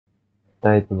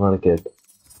Night market.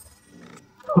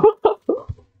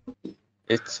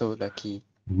 It's so lucky.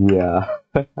 Yeah.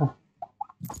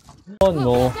 Oh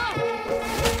no.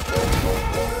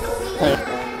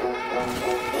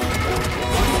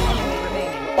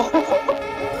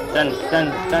 Stun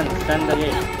the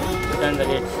gate. Stun the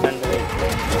gate.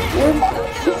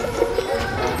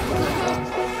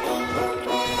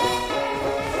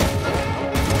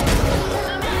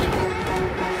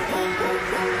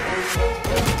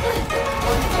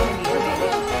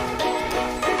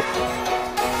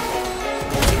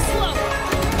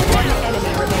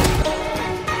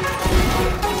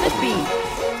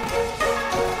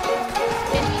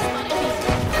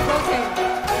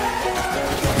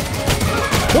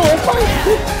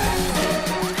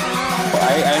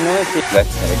 I know it's his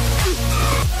left side.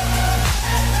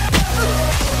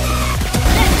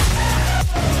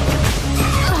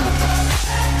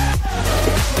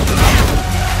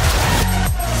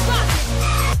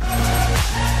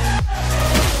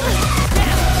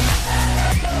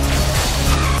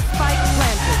 Spike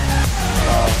planted.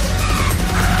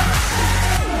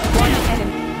 One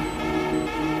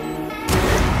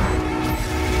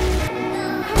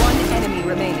enemy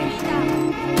remaining.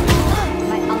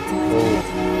 My ultimate.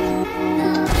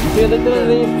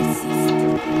 Literally.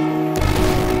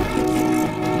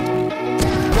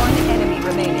 One enemy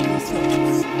remaining.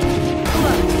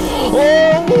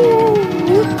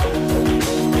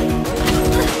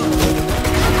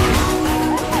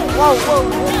 Wow.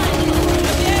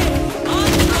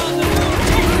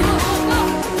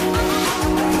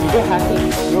 You go hacking,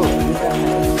 bro.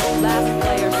 Last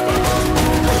player standing.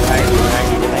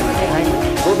 Behind.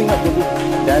 Go behind.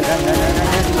 Done.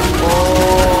 Oh.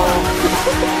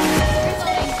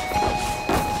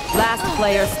 Last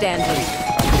player standing.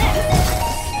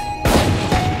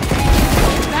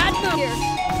 Bad move here.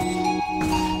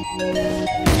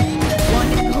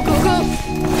 One, go.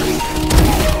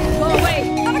 Go away.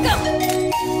 Gotta go.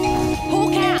 Whole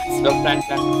cat. Go plant.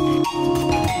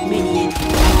 Minion.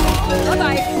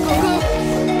 Bye. Go.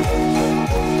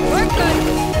 We're good.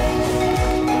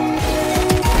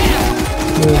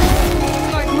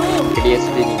 Smart move. Idiot's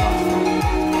spinning on.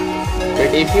 But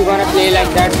if you wanna play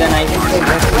like that, then I can play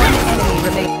that. One enemy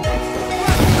remaining.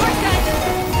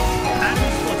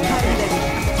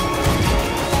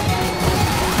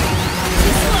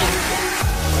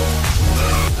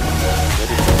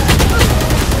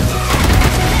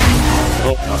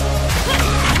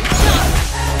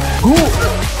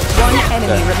 One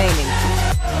enemy remaining.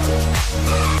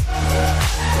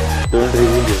 Don't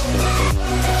reveal yourself.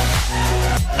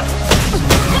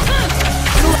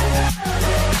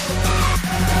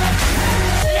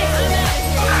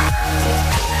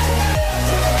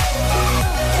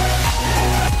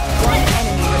 One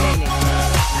enemy remaining.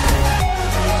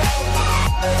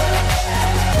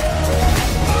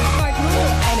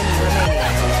 Enemy remaining.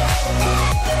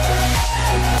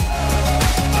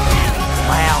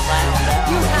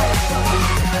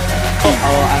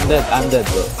 Oh, I'm dead,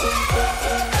 bro.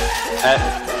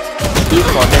 He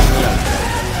spotted me.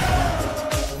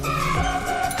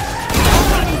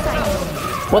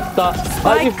 What the?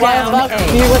 Spike down A.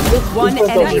 One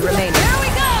enemy remaining.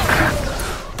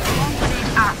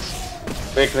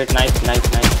 Wait, nice.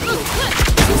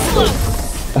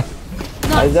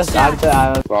 I just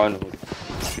answered. Wow, no.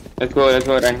 Let's go,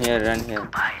 run here.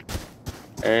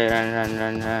 Hey,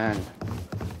 run.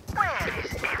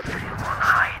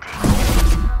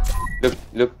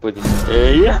 Look, position.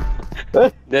 Hey, yeah.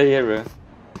 They're here, bro.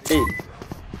 Hey.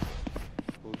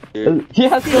 Okay. He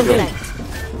has to be.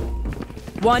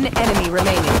 One enemy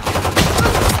remaining.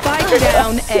 Spike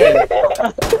down A.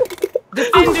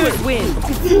 Defenders win.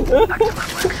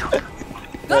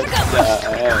 Gotta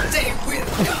go.